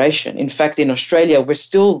saturation. In fact, in Australia, we're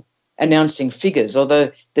still announcing figures, although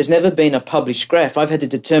there's never been a published graph. I've had to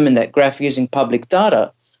determine that graph using public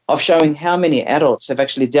data of showing how many adults have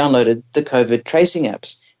actually downloaded the COVID tracing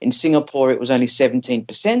apps. In Singapore, it was only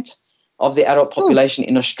 17% of the adult population.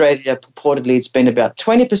 In Australia, purportedly, it's been about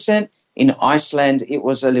 20%. In Iceland, it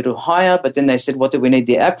was a little higher, but then they said, what do we need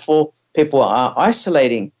the app for? People are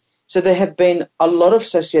isolating. So there have been a lot of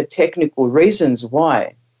socio-technical reasons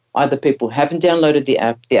why either people haven't downloaded the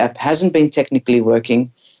app hasn't been technically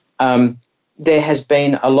working. There has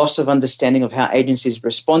been a loss of understanding of how agencies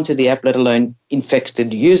respond to the app, let alone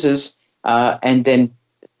infected users, and then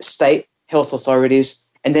state health authorities,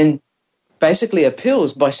 and then basically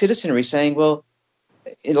appeals by citizenry saying, well,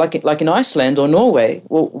 like in Iceland or Norway,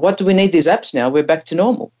 well, what do we need these apps now? We're back to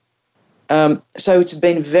normal. So it's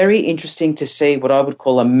been very interesting to see what I would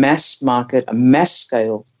call a mass market, a mass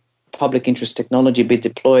scale public interest technology be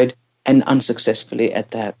deployed, and unsuccessfully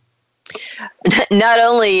at that. Not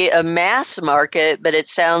only a mass market, but it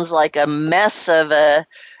sounds like a mess of a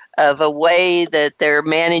way that they're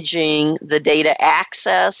managing the data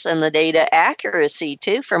access and the data accuracy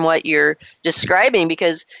too, from what you're describing.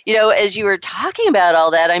 Because, you know, as you were talking about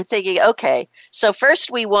all that, I'm thinking, okay, so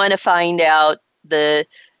first we want to find out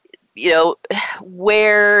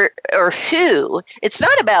where or who. It's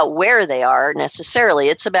not about where they are necessarily.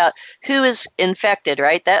 It's about who is infected,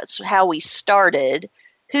 right? That's how we started.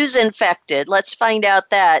 Who's infected? Let's find out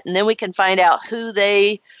that. And then we can find out who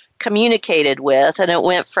they communicated with, and it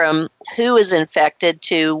went from who is infected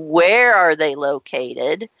to where are they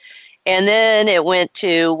located, and then it went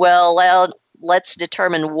to, well, let's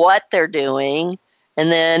determine what they're doing,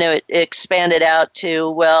 and then it expanded out to,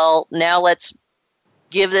 well, now let's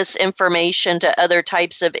give this information to other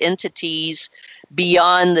types of entities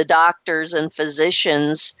beyond the doctors and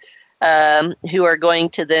physicians who are going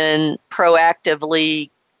to then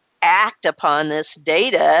proactively act upon this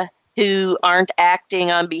data who aren't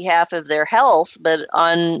acting on behalf of their health, but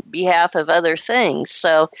on behalf of other things.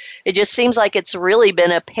 So it just seems like it's really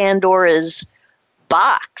been a Pandora's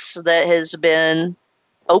box that has been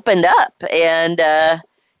opened up, and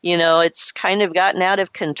it's kind of gotten out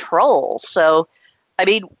of control. So, I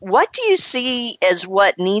mean, what do you see as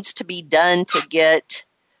what needs to be done to get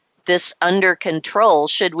this under control?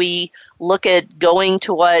 Should we look at going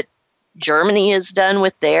to what Germany has done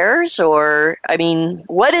with theirs? Or, I mean,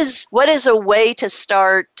 what is a way to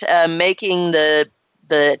start making the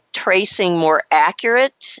tracing more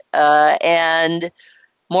accurate and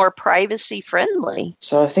more privacy friendly?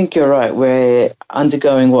 So I think you're right. We're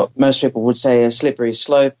undergoing what most people would say a slippery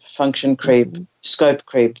slope, function creep, scope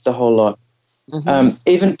creep, the whole lot.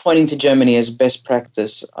 Even pointing to Germany as best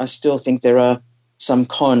practice, I still think there are some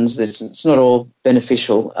cons. It's not all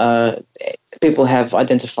beneficial. People have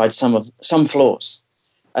identified some flaws.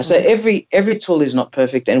 So every tool is not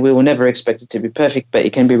perfect, and we will never expect it to be perfect, but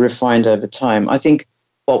it can be refined over time. I think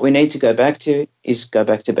what we need to go back to is go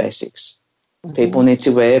back to basics. People need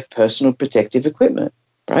to wear personal protective equipment,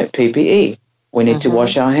 right? PPE. We need to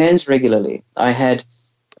wash our hands regularly. I had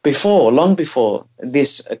long before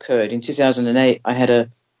this occurred, in 2008, I had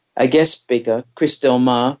a guest speaker, Chris Del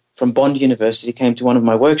Mar from Bond University, came to one of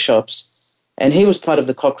my workshops, and he was part of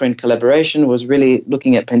the Cochrane collaboration, was really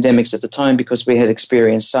looking at pandemics at the time because we had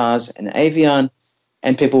experienced SARS and avian,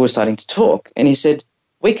 and people were starting to talk. And he said,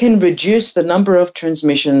 we can reduce the number of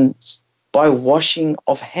transmissions by washing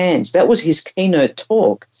of hands. That was his keynote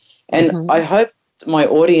talk. And I hope my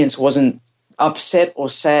audience wasn't upset or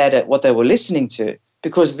sad at what they were listening to,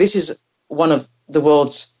 because this is one of the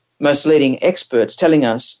world's most leading experts telling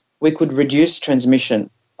us we could reduce transmission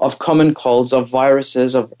of common colds, of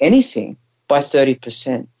viruses, of anything by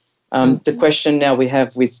 30%. The question now we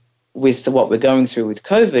have with what we're going through with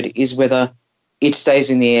COVID is whether it stays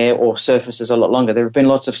in the air or surfaces a lot longer. There have been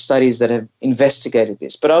lots of studies that have investigated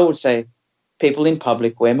this, but I would say people in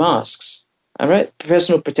public wear masks, all right?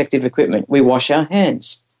 Personal protective equipment. We wash our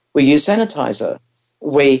hands. We use sanitizer.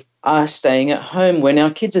 We are staying at home when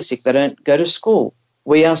our kids are sick. They don't go to school.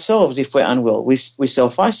 We ourselves, if we're unwell, we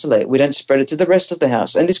self-isolate. We don't spread it to the rest of the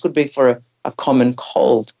house. And this could be for a common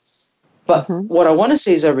cold. But what I want to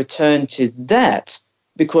see is a return to that,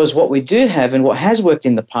 because what we do have and what has worked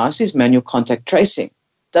in the past is manual contact tracing.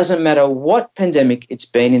 Doesn't matter what pandemic it's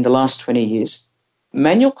been in the last 20 years,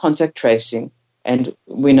 manual contact tracing, and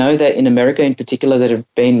we know that in America in particular there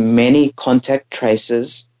have been many contact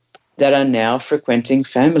tracers that are now frequenting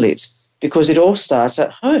families, because it all starts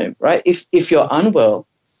at home, right? If you're unwell,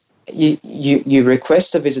 you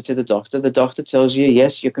request a visit to the doctor tells you,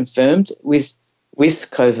 yes, you're confirmed with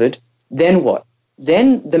COVID, then what?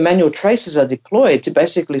 Then the manual tracers are deployed to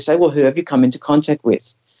basically say, well, who have you come into contact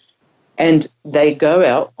with? And they go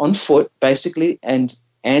out on foot basically and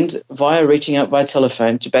via reaching out via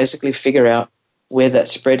telephone to basically figure out where that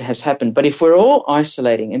spread has happened. But if we're all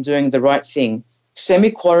isolating and doing the right thing,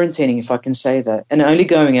 semi-quarantining, if I can say that, and only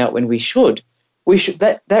going out when we should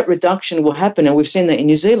that reduction will happen. And we've seen that in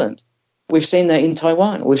New Zealand. We've seen that in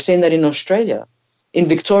Taiwan. We've seen that in Australia. In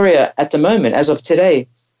Victoria at the moment, as of today,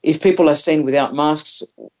 if people are seen without masks,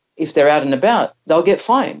 if they're out and about, they'll get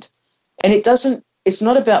fined. And it's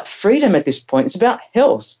not about freedom at this point. It's about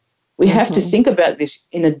health. We have to think about this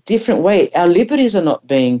in a different way. Our liberties are not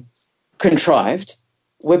being contrived.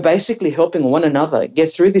 We're basically helping one another get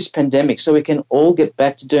through this pandemic so we can all get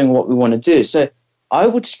back to doing what we want to do. So I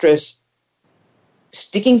would stress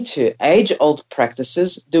sticking to age-old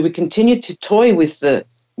practices. Do we continue to toy with the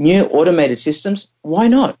new automated systems? Why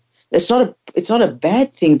not? It's not a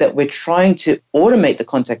bad thing that we're trying to automate the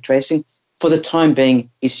contact tracing. For the time being,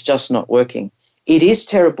 it's just not working. It is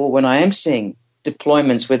terrible when I am seeing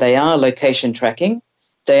deployments where they are location tracking,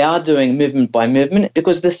 they are doing movement by movement,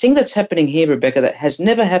 because the thing that's happening here, Rebecca, that has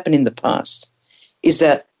never happened in the past is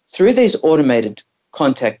that through these automated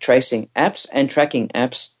contact tracing apps and tracking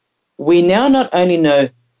apps, we now not only know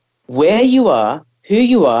where you are, who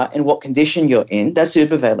you are, and what condition you're in. That's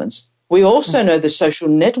uberveillance. We also know the social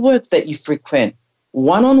network that you frequent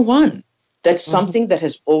one-on-one. That's something that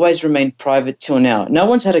has always remained private till now. No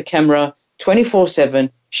one's had a camera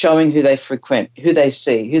 24/7 showing who they frequent, who they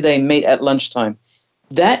see, who they meet at lunchtime.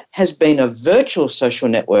 That has been a virtual social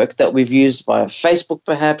network that we've used via Facebook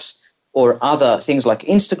perhaps, or other things like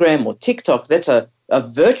Instagram or TikTok. That's a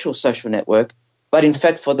virtual social network. But in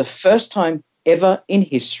fact, for the first time ever in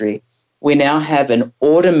history, we now have an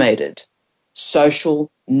automated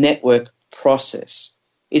social network process.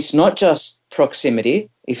 It's not just proximity,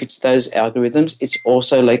 if it's those algorithms, it's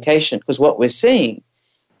also location. Because what we're seeing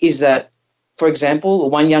is that for example,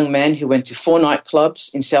 one young man who went to 4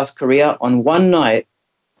 nightclubs in South Korea on one night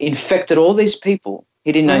infected all these people.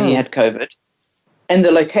 He didn't know he had COVID. And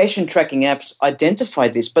the location tracking apps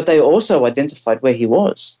identified this, but they also identified where he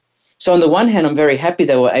was. So on the one hand, I'm very happy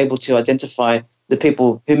they were able to identify the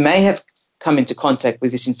people who may have come into contact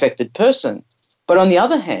with this infected person. But on the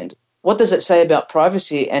other hand, what does it say about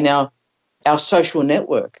privacy and our social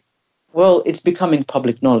network? Well, it's becoming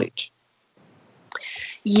public knowledge.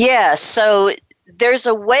 Yeah, so there's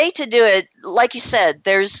a way to do it. Like you said,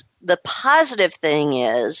 there's the positive thing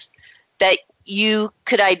is that you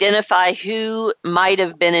could identify who might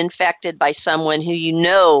have been infected by someone who you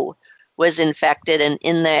know was infected and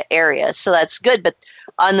in that area. So that's good. But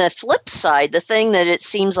on the flip side, the thing that it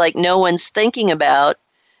seems like no one's thinking about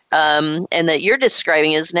and that you're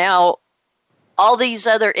describing is now all these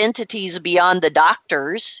other entities beyond the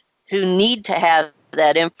doctors who need to have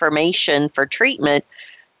that information for treatment,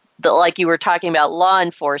 like you were talking about law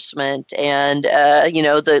enforcement and,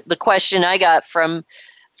 the question I got from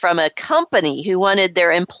a company who wanted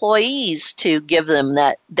their employees to give them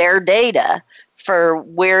their data for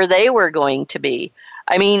where they were going to be.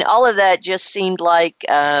 I mean, all of that just seemed like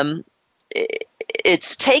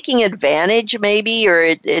it's taking advantage maybe, or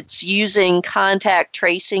it's using contact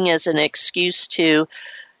tracing as an excuse to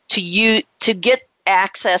get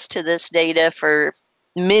access to this data for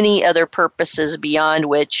many other purposes beyond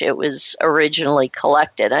which it was originally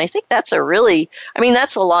collected. And I think that's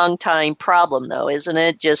that's a long time problem though, isn't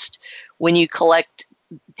it? Just when you collect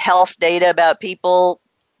health data about people,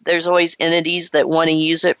 there's always entities that want to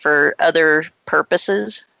use it for other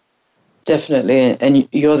purposes. Definitely, and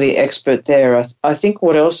you're the expert there. I think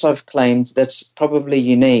what else I've claimed that's probably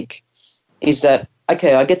unique is that,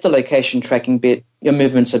 okay, I get the location tracking bit, your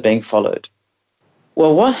movements are being followed.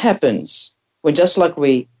 Well, what happens when, just like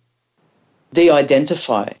we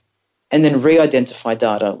de-identify and then re-identify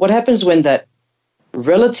data, what happens when that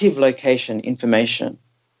relative location information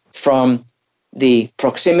from the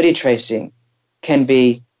proximity tracing can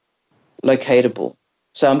be locatable?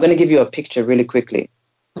 So I'm going to give you a picture really quickly.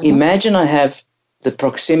 Mm-hmm. Imagine I have the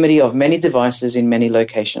proximity of many devices in many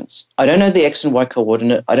locations. I don't know the X and Y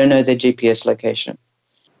coordinate. I don't know their GPS location.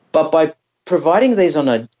 But by providing these on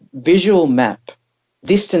a visual map,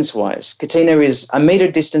 distance-wise, Katina is a meter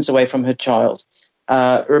distance away from her child.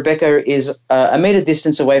 Rebecca is a meter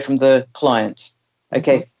distance away from the client.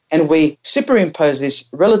 Okay, mm-hmm. And we superimpose this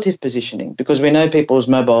relative positioning because we know people's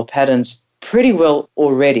mobile patterns pretty well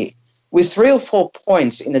already. With 3 or 4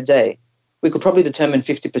 points in a day, we could probably determine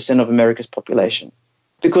 50% of America's population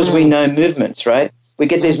because we know movements, right? We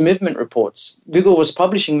get these movement reports. Google was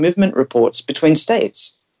publishing movement reports between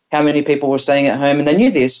states, how many people were staying at home, and they knew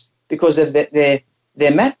this because of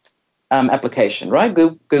their map application, right?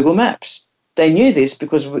 Google Maps. They knew this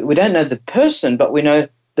because we don't know the person, but we know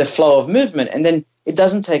the flow of movement. And then it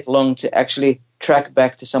doesn't take long to actually track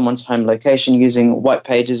back to someone's home location using white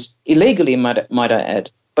pages illegally, might I add,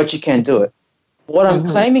 but you can do it. What I'm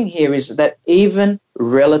claiming here is that even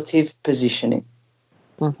relative positioning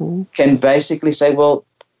can basically say, well,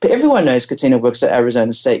 everyone knows Katina works at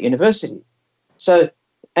Arizona State University. So,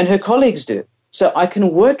 and her colleagues do. So I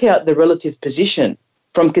can work out the relative position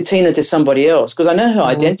from Katina to somebody else because I know her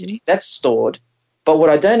identity. That's stored. But what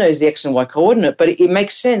I don't know is the X and Y coordinate. But it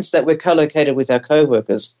makes sense that we're co-located with our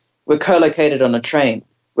co-workers. We're co-located on a train.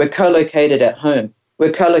 We're co-located at home.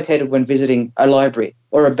 We're co-located when visiting a library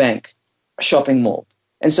or a bank, a shopping mall.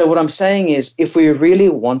 And so what I'm saying is if we really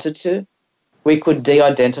wanted to, we could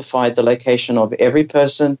de-identify the location of every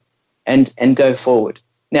person and go forward.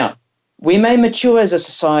 Now, we may mature as a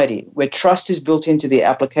society where trust is built into the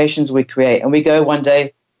applications we create and we go one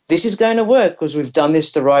day, this is going to work because we've done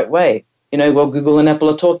this the right way. You know, what Google and Apple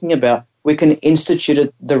are talking about, we can institute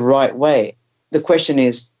it the right way. The question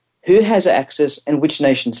is, who has access and which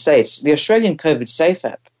nation states? The Australian COVID Safe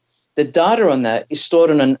app, the data on that is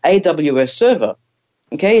stored on an AWS server.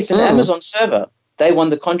 Okay, it's an Amazon server. They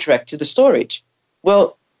won the contract to the storage.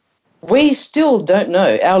 Well, we still don't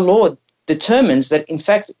know. Our law determines that, in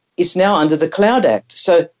fact, it's now under the Cloud Act.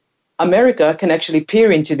 So America can actually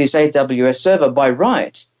peer into this AWS server by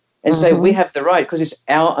right and say, we have the right because it's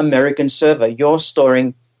our American server. You're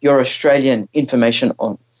storing your Australian information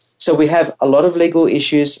on. So we have a lot of legal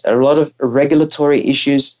issues, a lot of regulatory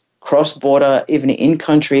issues, cross-border, even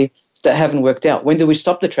in-country, that haven't worked out. When do we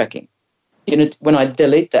stop the tracking? You know, when I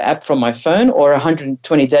delete the app from my phone or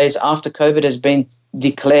 120 days after COVID has been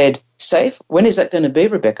declared safe? When is that going to be,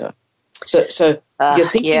 Rebecca? So you're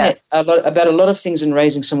thinking about a lot of things and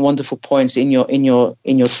raising some wonderful points in your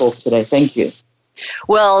talk today. Thank you.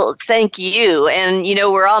 Well, thank you. And,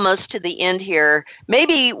 we're almost to the end here.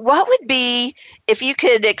 Maybe what would be, if you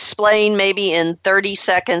could explain maybe in 30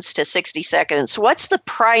 seconds to 60 seconds, what's the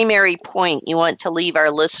primary point you want to leave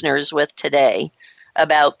our listeners with today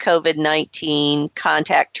about COVID-19,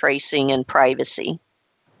 contact tracing, and privacy?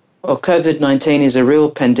 Well, COVID-19 is a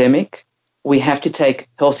real pandemic. We have to take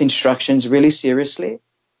health instructions really seriously.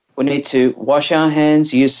 We need to wash our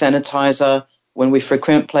hands, use sanitizer. When we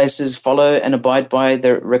frequent places, follow and abide by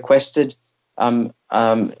the requested,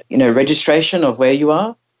 registration of where you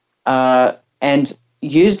are, and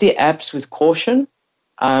use the apps with caution.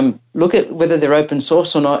 Look at whether they're open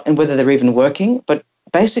source or not and whether they're even working. But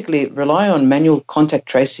basically, rely on manual contact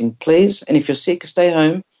tracing, please. And if you're sick, stay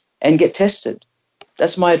home and get tested.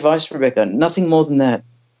 That's my advice, Rebecca. Nothing more than that.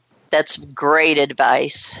 That's great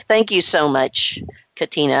advice. Thank you so much,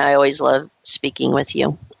 Katina. I always love speaking with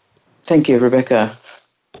you. Thank you, Rebecca.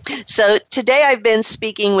 So today I've been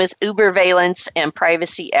speaking with uberveillance and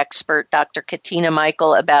privacy expert Dr. Katina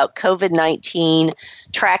Michael about COVID-19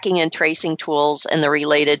 tracking and tracing tools and the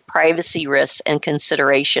related privacy risks and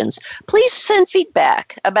considerations. Please send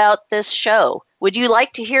feedback about this show. Would you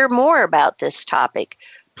like to hear more about this topic?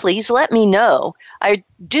 Please let me know. I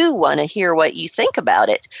do want to hear what you think about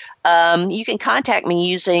it. You can contact me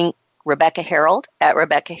using Rebecca Harold at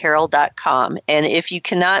RebeccaHarold.com. And if you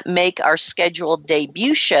cannot make our scheduled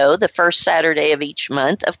debut show the first Saturday of each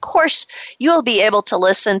month, of course, you will be able to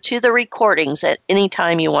listen to the recordings at any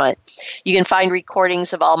time you want. You can find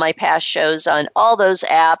recordings of all my past shows on all those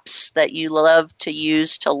apps that you love to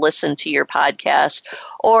use to listen to your podcast.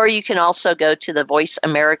 Or you can also go to the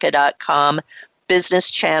voiceamerica.com business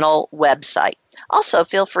channel website. Also,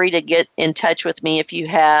 feel free to get in touch with me if you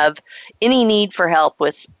have any need for help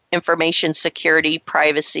with information security,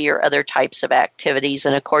 privacy, or other types of activities.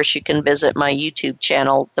 And of course, you can visit my YouTube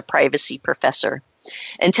channel, The Privacy Professor.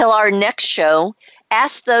 Until our next show,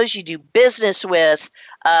 ask those you do business with,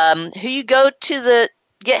 who you go to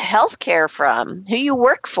get health care from, who you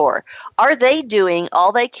work for. Are they doing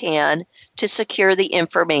all they can to secure the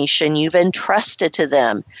information you've entrusted to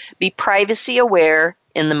them? Be privacy aware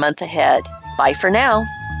in the month ahead. Bye for now.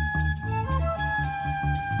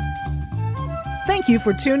 Thank you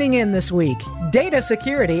for tuning in this week. Data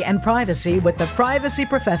security and privacy with the Privacy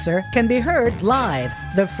Professor can be heard live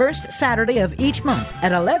the first Saturday of each month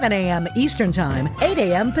at 11 a.m. Eastern Time, 8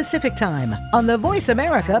 a.m. Pacific Time on the Voice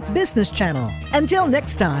America Business Channel. Until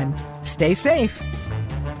next time, stay safe.